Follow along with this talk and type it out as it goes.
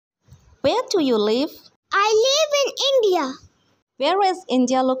Where do you live? I live in India. Where is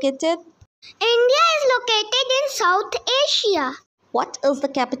India located? India is located in South Asia. What is the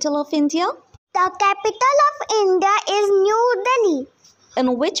capital of India? The capital of India is New Delhi.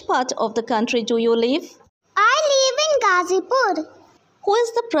 In which part of the country do you live? I live in Ghazipur. Who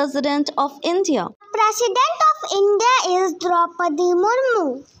is the President of India? President of India is Draupadi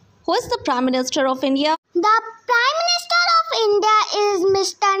Murmu. Who is the Prime Minister of India? The Prime Minister of India is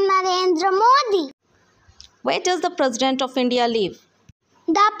Mr. Narendra Modi. Where does the President of India live?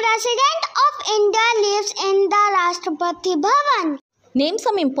 The President of India lives in the Rashtrapati Bhavan. Name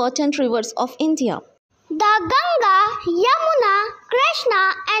some important rivers of India. The Ganga, Yamuna, Krishna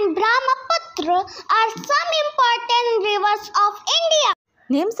and Brahmaputra are some important rivers of India.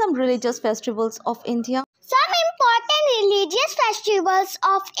 Name some religious festivals of India. Some important religious festivals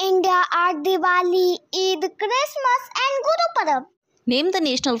of India are Diwali, Eid, Christmas and Guru Parab. Name the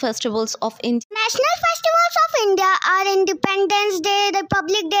national festivals of India. National festivals of India are Independence Day,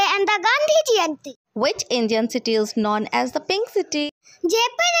 Republic Day and the Gandhi Jayanti. Which Indian city is known as the Pink City?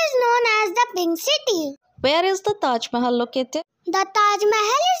 Jaipur is known as the Pink City. Where is the Taj Mahal located? The Taj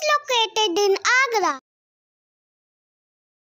Mahal is located in Agra.